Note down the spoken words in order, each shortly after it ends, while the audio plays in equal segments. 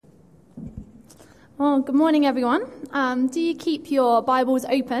Well, good morning, everyone. Do you keep your Bibles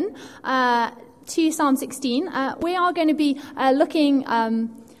open to Psalm 16? We are going to be looking...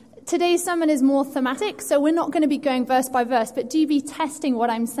 Today's sermon is more thematic, so we're not going to be going verse by verse, but do be testing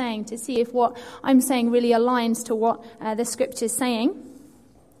what I'm saying to see if what I'm saying really aligns to what the Scripture is saying.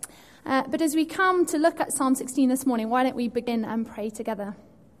 But as we come to look at Psalm 16 this morning, why don't we begin and pray together?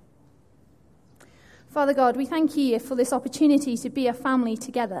 Father God, we thank you for this opportunity to be a family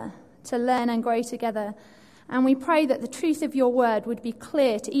together, to learn and grow together. And we pray that the truth of your word would be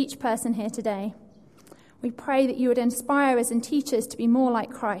clear to each person here today. We pray that you would inspire us and teach us to be more like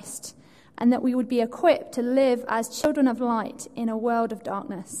Christ, and that we would be equipped to live as children of light in a world of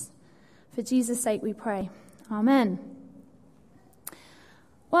darkness. For Jesus' sake we pray. Amen.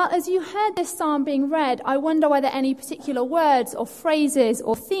 Well, as you heard this psalm being read, I wonder whether any particular words or phrases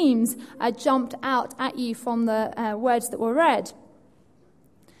or themes jumped out at you from the words that were read.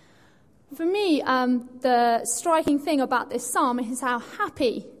 For me, the striking thing about this psalm is how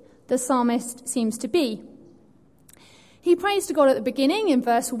happy the psalmist seems to be. He prays to God at the beginning in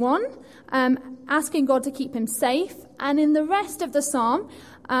verse 1, asking God to keep him safe. And in the rest of the psalm,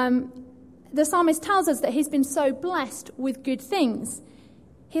 the psalmist tells us that he's been so blessed with good things.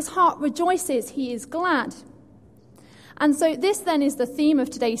 His heart rejoices, he is glad. And so this then is the theme of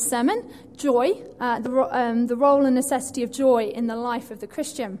today's sermon, joy, the role and necessity of joy in the life of the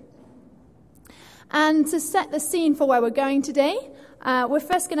Christian. And to set the scene for where we're going today, we're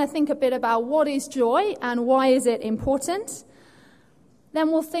first going to think a bit about what is joy and why is it important. Then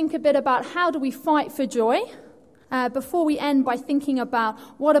we'll think a bit about how do we fight for joy, before we end by thinking about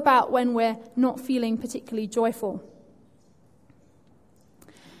what about when we're not feeling particularly joyful.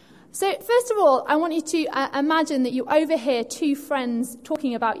 So first of all, I want you to imagine that you overhear two friends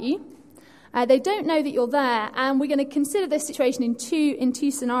talking about you. They don't know that you're there, and we're going to consider this situation in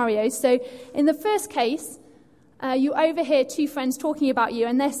two scenarios. So in the first case, you overhear two friends talking about you,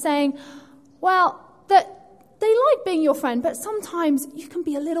 and they're saying, well, that they like being your friend, but sometimes you can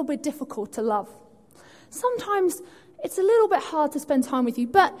be a little bit difficult to love. Sometimes it's a little bit hard to spend time with you,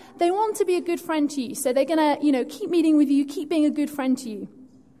 but they want to be a good friend to you, so they're going to, keep meeting with you, keep being a good friend to you.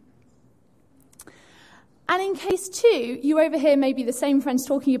 And in case two, you overhear maybe the same friends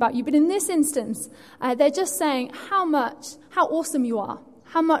talking about you, but in this instance, they're just saying how awesome you are,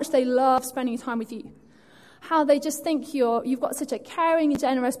 how much they love spending time with you, how they just think you've got such a caring and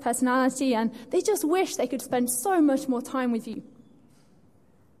generous personality, and they just wish they could spend so much more time with you.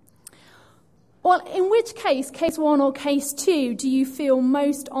 Well, in which case one or case two, do you feel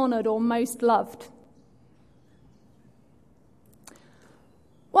most honored or most loved?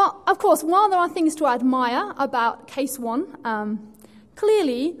 Well, of course, while there are things to admire about case one,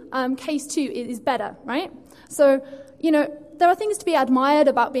 clearly case two is better, right? So, there are things to be admired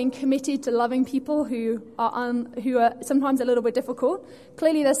about being committed to loving people who are sometimes a little bit difficult.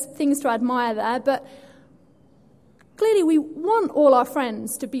 Clearly there's things to admire there, but clearly we want all our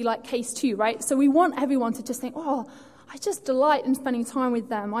friends to be like case two, right? So we want everyone to just think, oh, I just delight in spending time with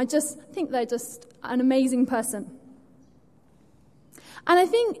them. I just think they're just an amazing person. And I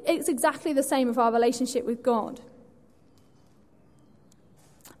think it's exactly the same with our relationship with God.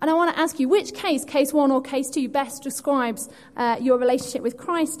 And I want to ask you, which case one or case two, best describes your relationship with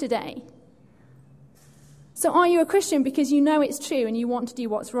Christ today? So are you a Christian because you know it's true and you want to do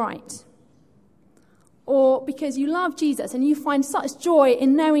what's right? Or because you love Jesus and you find such joy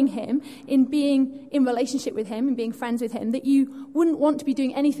in knowing him, in being in relationship with him and being friends with him, that you wouldn't want to be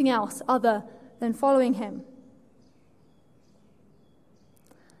doing anything else other than following him?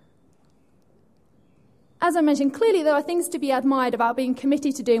 As I mentioned, clearly there are things to be admired about being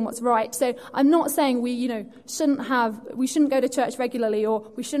committed to doing what's right. So I'm not saying we shouldn't go to church regularly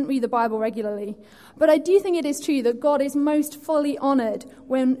or we shouldn't read the Bible regularly. But I do think it is true that God is most fully honored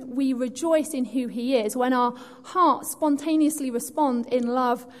when we rejoice in who he is, when our hearts spontaneously respond in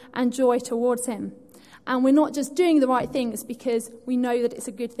love and joy towards him. And we're not just doing the right things because we know that it's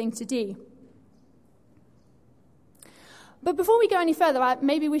a good thing to do. But before we go any further,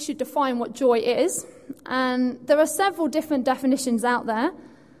 maybe we should define what joy is. And there are several different definitions out there.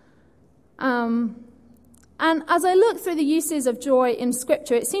 And as I look through the uses of joy in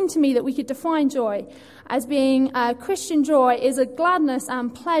Scripture, it seemed to me that we could define joy as being Christian joy is a gladness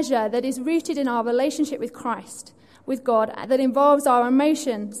and pleasure that is rooted in our relationship with Christ, with God, that involves our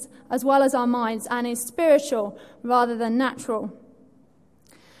emotions as well as our minds and is spiritual rather than natural.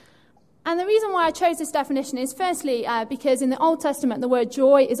 And the reason why I chose this definition is firstly because in the Old Testament the word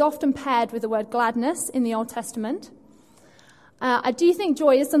joy is often paired with the word gladness in the Old Testament. I do think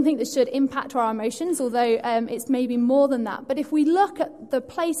joy is something that should impact our emotions, although it's maybe more than that. But if we look at the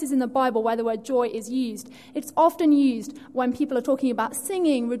places in the Bible where the word joy is used, it's often used when people are talking about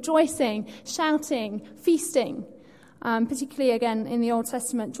singing, rejoicing, shouting, feasting. Particularly, again, in the Old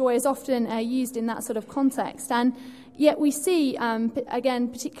Testament, joy is often used in that sort of context. And yet we see, again,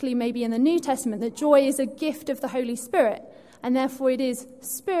 particularly maybe in the New Testament, that joy is a gift of the Holy Spirit, and therefore it is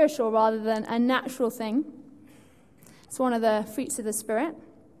spiritual rather than a natural thing. It's one of the fruits of the Spirit.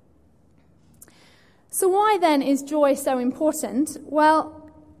 So why then is joy so important? Well,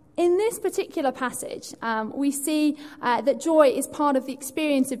 in this particular passage, we see that joy is part of the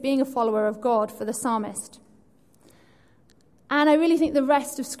experience of being a follower of God for the psalmist. And I really think the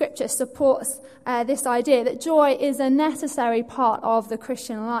rest of Scripture supports this idea that joy is a necessary part of the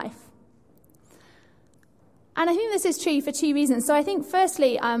Christian life. And I think this is true for two reasons. So I think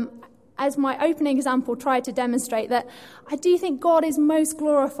firstly, as my opening example tried to demonstrate, that I do think God is most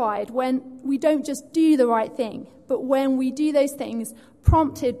glorified when we don't just do the right thing, but when we do those things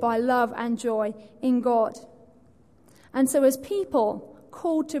prompted by love and joy in God. And so as people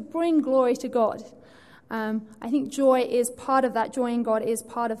called to bring glory to God, I think joy is part of that. Joy in God is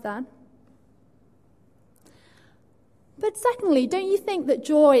part of that. But secondly, don't you think that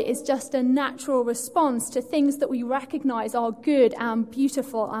joy is just a natural response to things that we recognize are good and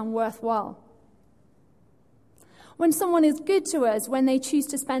beautiful and worthwhile? When someone is good to us, when they choose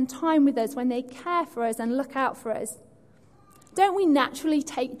to spend time with us, when they care for us and look out for us, don't we naturally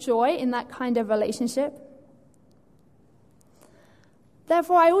take joy in that kind of relationship?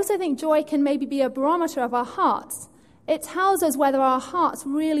 Therefore, I also think joy can maybe be a barometer of our hearts. It tells us whether our hearts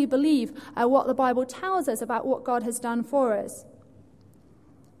really believe what the Bible tells us about what God has done for us.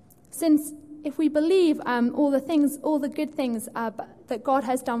 Since if we believe all the good things that God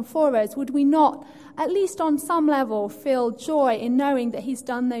has done for us, would we not, at least on some level, feel joy in knowing that he's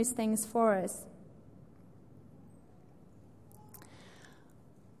done those things for us?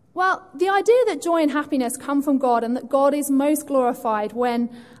 Well, the idea that joy and happiness come from God and that God is most glorified when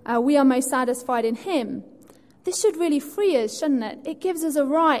we are most satisfied in him, this should really free us, shouldn't it? It gives us a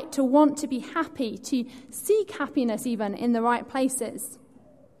right to want to be happy, to seek happiness even in the right places.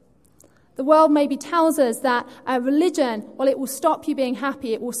 The world maybe tells us that religion, well, it will stop you being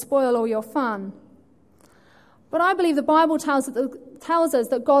happy, it will spoil all your fun. But I believe the Bible tells us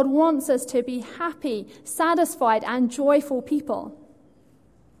that God wants us to be happy, satisfied, and joyful people.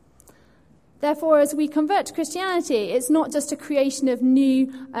 Therefore, as we convert to Christianity, it's not just a creation of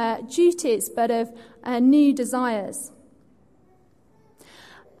new duties, but of new desires.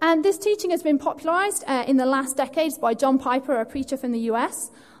 And this teaching has been popularized in the last decades by John Piper, a preacher from the US,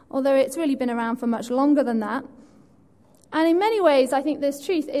 although it's really been around for much longer than that. And in many ways, I think this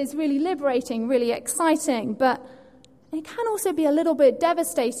truth is really liberating, really exciting, but it can also be a little bit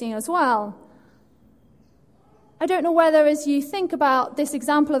devastating as well. I don't know whether as you think about this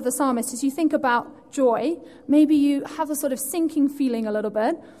example of the psalmist, as you think about joy, maybe you have a sort of sinking feeling a little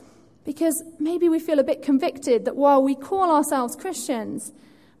bit, because maybe we feel a bit convicted that while we call ourselves Christians,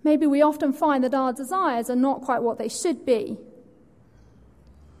 maybe we often find that our desires are not quite what they should be.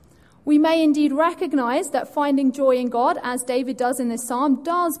 We may indeed recognize that finding joy in God, as David does in this psalm,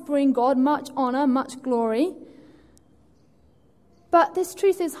 does bring God much honor, much glory. But this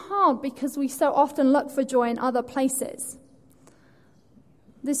truth is hard because we so often look for joy in other places.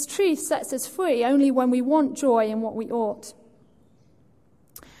 This truth sets us free only when we want joy in what we ought.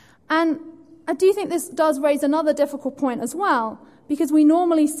 And I do think this does raise another difficult point as well, because we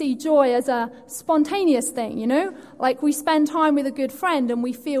normally see joy as a spontaneous thing, like we spend time with a good friend and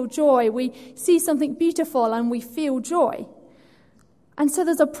we feel joy. We see something beautiful and we feel joy. And so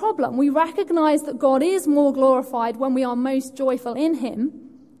there's a problem. We recognize that God is more glorified when we are most joyful in him,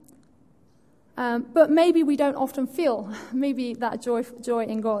 but maybe we don't often feel that joy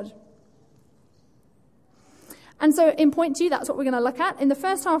in God. And so in point 2, that's what we're going to look at. In the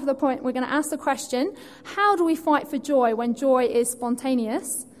first half of the point, we're going to ask the question, how do we fight for joy when joy is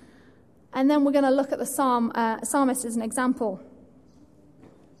spontaneous? And then we're going to look at the psalmist as an example.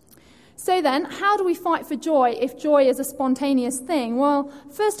 So then, how do we fight for joy if joy is a spontaneous thing? Well,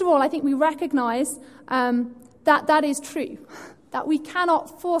 first of all, I think we recognize that is true, that we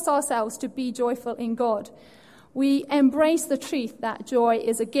cannot force ourselves to be joyful in God. We embrace the truth that joy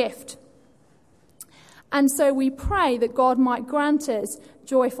is a gift. And so we pray that God might grant us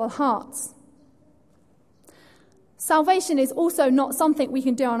joyful hearts. Salvation is also not something we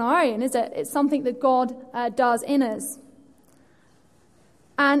can do on our own, is it? It's something that God does in us.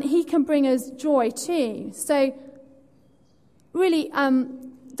 And he can bring us joy too. So really,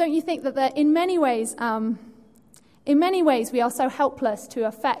 don't you think that in many ways, In many ways, we are so helpless to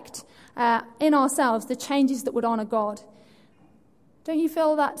affect in ourselves the changes that would honor God. Don't you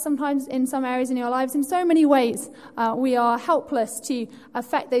feel that sometimes in some areas in your lives? In so many ways, we are helpless to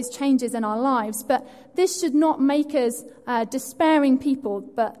affect those changes in our lives. But this should not make us despairing people,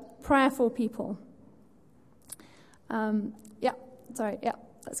 but prayerful people.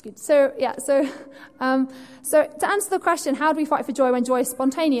 That's good. So to answer the question, how do we fight for joy when joy is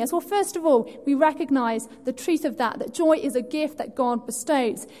spontaneous? Well, first of all, we recognize the truth of that joy is a gift that God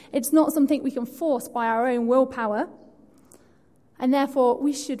bestows. It's not something we can force by our own willpower. And therefore,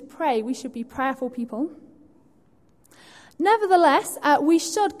 we should pray. We should be prayerful people. Nevertheless, we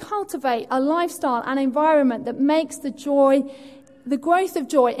should cultivate a lifestyle and environment that makes the growth of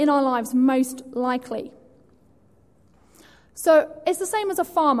joy in our lives most likely. So it's the same as a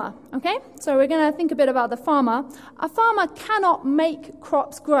farmer, okay? So we're going to think a bit about the farmer. A farmer cannot make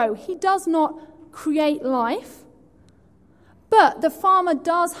crops grow. He does not create life. But the farmer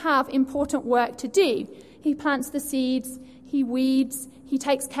does have important work to do. He plants the seeds, he weeds, he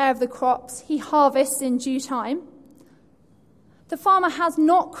takes care of the crops, he harvests in due time. The farmer has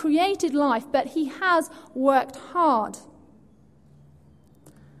not created life, but he has worked hard.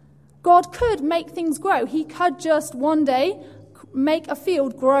 God could make things grow. He could just one day make a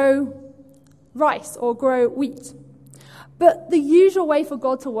field grow rice or grow wheat. But the usual way for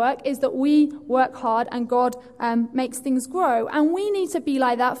God to work is that we work hard and God makes things grow. And we need to be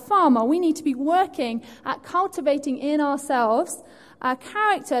like that farmer. We need to be working at cultivating in ourselves a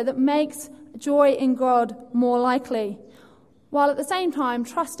character that makes joy in God more likely, while at the same time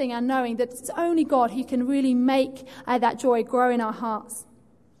trusting and knowing that it's only God who can really make that joy grow in our hearts.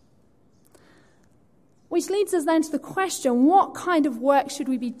 Which leads us then to the question, what kind of work should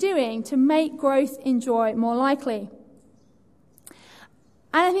we be doing to make growth in joy more likely?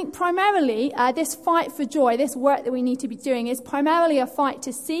 And I think primarily this fight for joy, this work that we need to be doing, is primarily a fight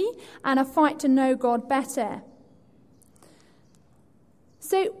to see and a fight to know God better.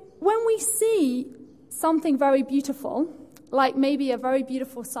 So when we see something very beautiful, like maybe a very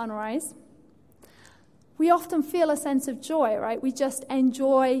beautiful sunrise, we often feel a sense of joy, right? We just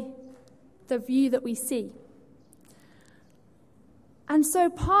enjoy the view that we see. And so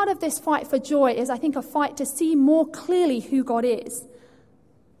part of this fight for joy is, I think, a fight to see more clearly who God is.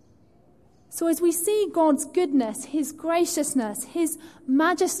 So as we see God's goodness, his graciousness, his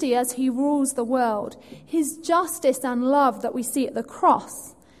majesty as he rules the world, his justice and love that we see at the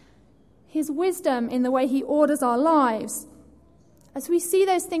cross, his wisdom in the way he orders our lives, as we see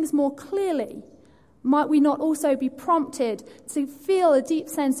those things more clearly, might we not also be prompted to feel a deep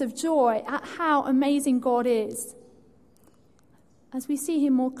sense of joy at how amazing God is? As we see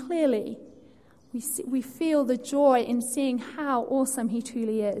him more clearly, we feel the joy in seeing how awesome he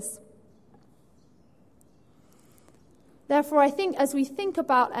truly is. Therefore, I think as we think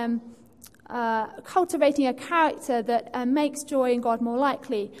about cultivating a character that makes joy in God more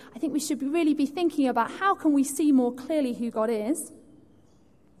likely, I think we should really be thinking about how can we see more clearly who God is.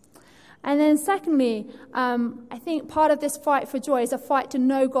 And then secondly, I think part of this fight for joy is a fight to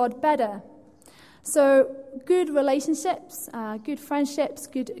know God better. So good relationships, good friendships,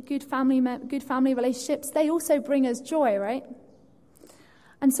 good family relationships, they also bring us joy, right?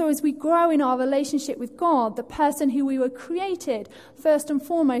 And so as we grow in our relationship with God, the person who we were created first and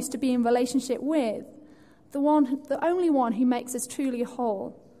foremost to be in relationship with, the only one who makes us truly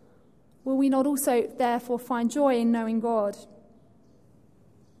whole, will we not also therefore find joy in knowing God?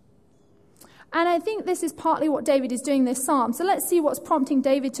 And I think this is partly what David is doing in this psalm. So let's see what's prompting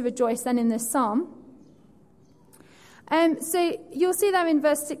David to rejoice then in this psalm. So you'll see there in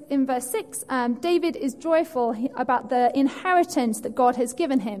verse 6, David is joyful about the inheritance that God has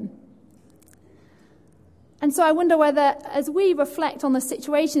given him. And so I wonder whether, as we reflect on the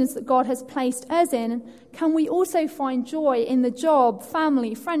situations that God has placed us in, can we also find joy in the job,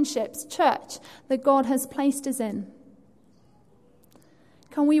 family, friendships, church that God has placed us in?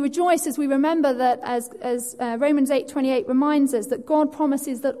 Can we rejoice as we remember that, as Romans 8:28 reminds us, that God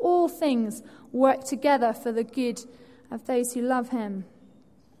promises that all things work together for the good of those who love him?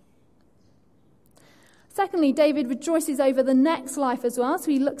 Secondly, David rejoices over the next life as well, so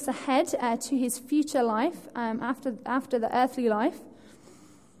he looks ahead to his future life after the earthly life.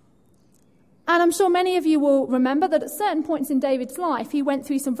 And I'm sure many of you will remember that at certain points in David's life, he went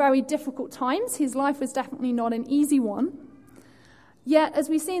through some very difficult times. His life was definitely not an easy one. Yet, as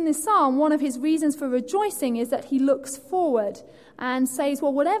we see in this psalm, one of his reasons for rejoicing is that he looks forward and says,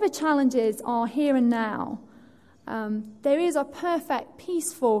 well, whatever challenges are here and now, there is a perfect,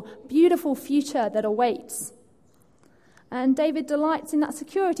 peaceful, beautiful future that awaits. And David delights in that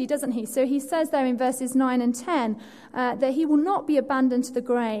security, doesn't he? So he says there in verses 9 and 10 that he will not be abandoned to the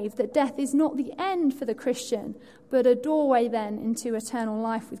grave, that death is not the end for the Christian, but a doorway then into eternal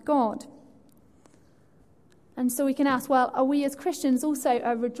life with God. And so we can ask, well, are we as Christians also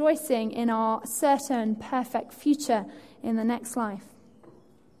rejoicing in our certain perfect future in the next life?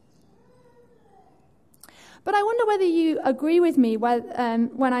 But I wonder whether you agree with me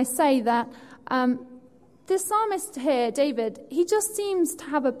when I say that this psalmist here, David, he just seems to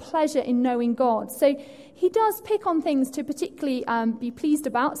have a pleasure in knowing God. So he does pick on things to particularly be pleased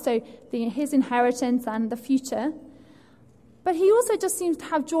about, so his inheritance and the future. But he also just seems to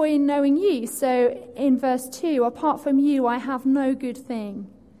have joy in knowing you. So in verse 2, apart from you, I have no good thing.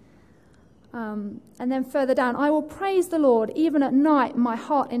 And then further down, I will praise the Lord. Even at night, my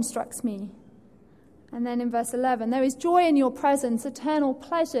heart instructs me. And then in verse 11, there is joy in your presence, eternal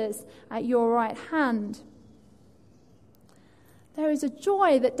pleasures at your right hand. There is a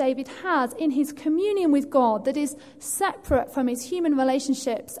joy that David has in his communion with God that is separate from his human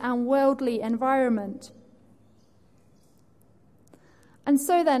relationships and worldly environment. And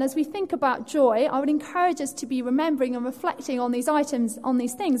so then, as we think about joy, I would encourage us to be remembering and reflecting on these items, on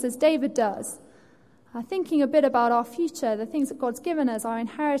these things, as David does. Thinking a bit about our future, the things that God's given us, our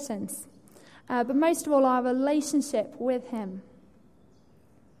inheritance. But most of all, our relationship with him.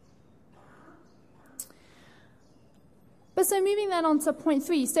 But so moving then on to point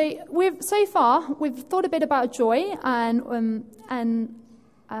 3. So we've thought a bit about joy, and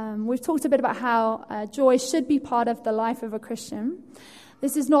we've talked a bit about how joy should be part of the life of a Christian.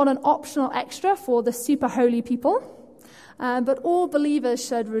 This is not an optional extra for the super holy people, but all believers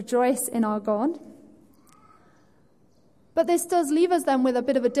should rejoice in our God. But this does leave us then with a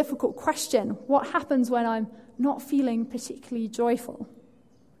bit of a difficult question. What happens when I'm not feeling particularly joyful?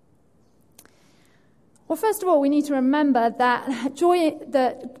 Well, first of all, we need to remember that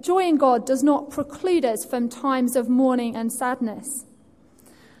joy in God does not preclude us from times of mourning and sadness.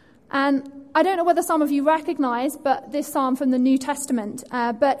 And I don't know whether some of you recognize this psalm from the New Testament,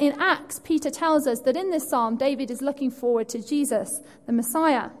 but in Acts, Peter tells us that in this psalm, David is looking forward to Jesus, the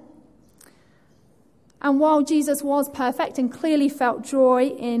Messiah. And while Jesus was perfect and clearly felt joy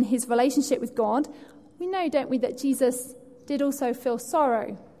in his relationship with God, we know, don't we, that Jesus did also feel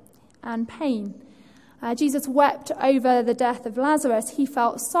sorrow and pain. Jesus wept over the death of Lazarus. He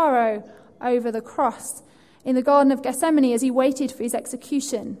felt sorrow over the cross. In the Garden of Gethsemane, as he waited for his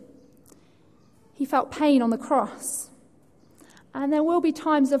execution, he felt pain on the cross. And there will be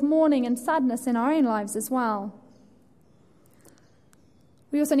times of mourning and sadness in our own lives as well.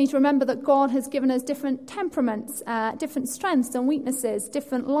 We also need to remember that God has given us different temperaments, different strengths and weaknesses,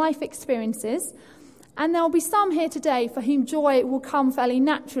 different life experiences. And there will be some here today for whom joy will come fairly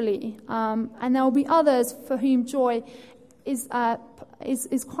naturally. And there will be others for whom joy is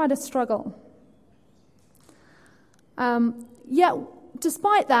quite a struggle. Yet,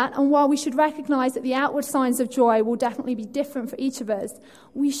 despite that, and while we should recognize that the outward signs of joy will definitely be different for each of us,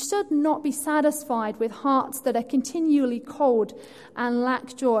 we should not be satisfied with hearts that are continually cold and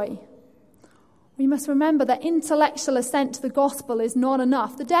lack joy. We must remember that intellectual assent to the gospel is not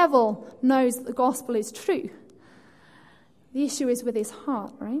enough. The devil knows that the gospel is true. The issue is with his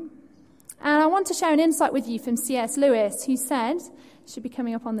heart, right? And I want to share an insight with you from C.S. Lewis, who said, it should be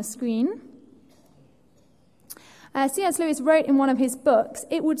coming up on the screen, C.S. Lewis wrote in one of his books,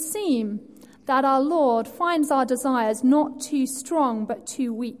 "It would seem that our Lord finds our desires not too strong but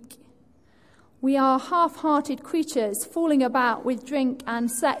too weak. We are half-hearted creatures fooling about with drink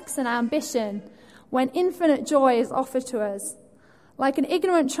and sex and ambition when infinite joy is offered to us. Like an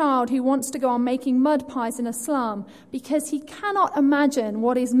ignorant child who wants to go on making mud pies in a slum because he cannot imagine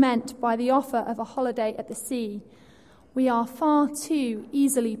what is meant by the offer of a holiday at the sea. We are far too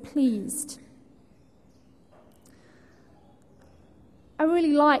easily pleased." I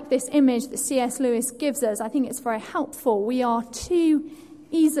really like this image that C.S. Lewis gives us. I think it's very helpful. We are too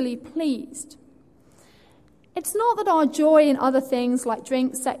easily pleased. It's not that our joy in other things like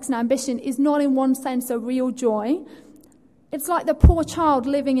drink, sex, and ambition is not in one sense a real joy. It's like the poor child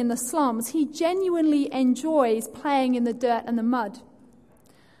living in the slums. He genuinely enjoys playing in the dirt and the mud.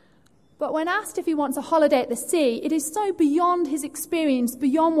 But when asked if he wants a holiday at the sea, it is so beyond his experience,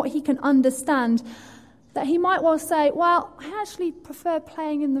 beyond what he can understand, that he might well say, well, I actually prefer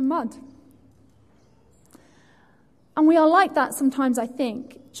playing in the mud. And we are like that sometimes, I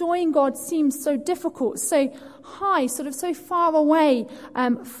think. Joy in God seems so difficult, so high, sort of so far away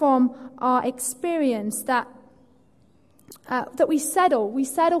from our experience that we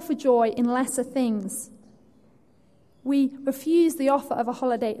settle for joy in lesser things. We refuse the offer of a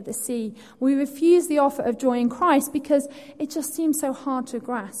holiday at the sea. We refuse the offer of joy in Christ because it just seems so hard to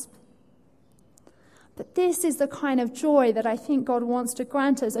grasp. But this is the kind of joy that I think God wants to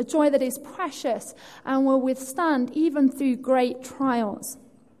grant us, a joy that is precious and will withstand even through great trials.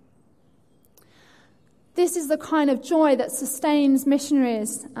 This is the kind of joy that sustains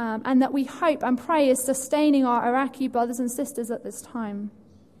missionaries and that we hope and pray is sustaining our Iraqi brothers and sisters at this time.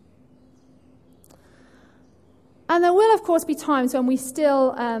 And there will, of course, be times when we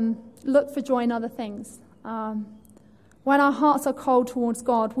still look for joy in other things. When our hearts are cold towards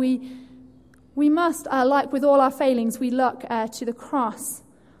God, we must, like with all our failings, we look to the cross.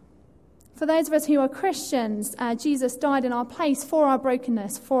 For those of us who are Christians, Jesus died in our place for our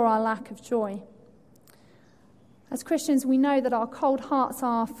brokenness, for our lack of joy. As Christians, we know that our cold hearts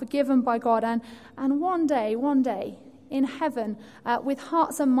are forgiven by God, and one day, in heaven, with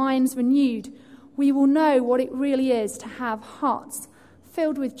hearts and minds renewed, we will know what it really is to have hearts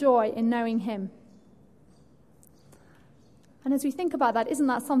filled with joy in knowing him. And as we think about that, isn't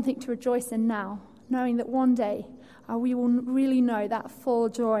that something to rejoice in now, knowing that one day we will really know that full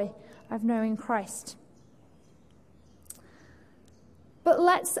joy of knowing Christ? But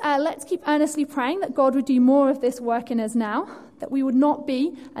let's keep earnestly praying that God would do more of this work in us now, that we would not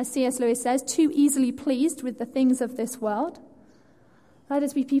be, as C.S. Lewis says, too easily pleased with the things of this world. Let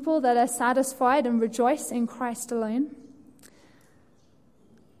us be people that are satisfied and rejoice in Christ alone.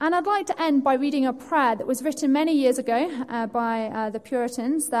 And I'd like to end by reading a prayer that was written many years ago by the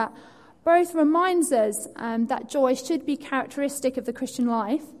Puritans that both reminds us that joy should be characteristic of the Christian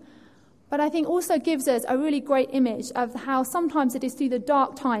life, but I think also gives us a really great image of how sometimes it is through the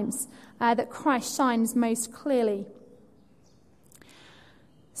dark times that Christ shines most clearly.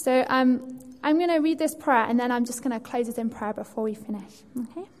 So I'm going to read this prayer, and then I'm just going to close it in prayer before we finish.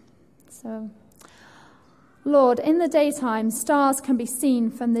 Okay? So, Lord, in the daytime, stars can be seen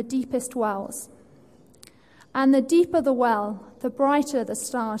from the deepest wells. And the deeper the well, the brighter the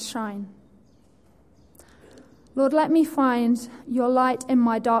stars shine. Lord, let me find your light in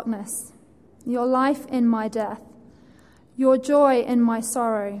my darkness, your life in my death, your joy in my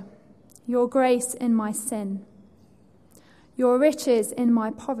sorrow, your grace in my sin, your riches in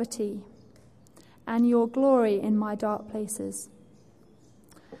my poverty, and your glory in my dark places.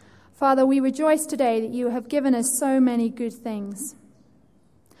 Father, we rejoice today that you have given us so many good things,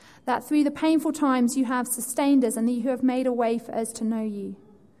 that through the painful times you have sustained us and that you have made a way for us to know you.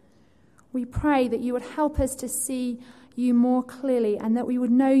 We pray that you would help us to see you more clearly and that we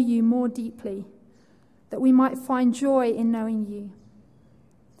would know you more deeply, that we might find joy in knowing you.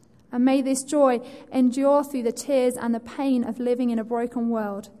 And may this joy endure through the tears and the pain of living in a broken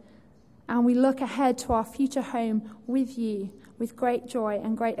world. And we look ahead to our future home with you with great joy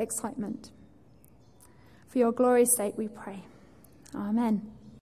and great excitement. For your glory's sake we pray. Amen.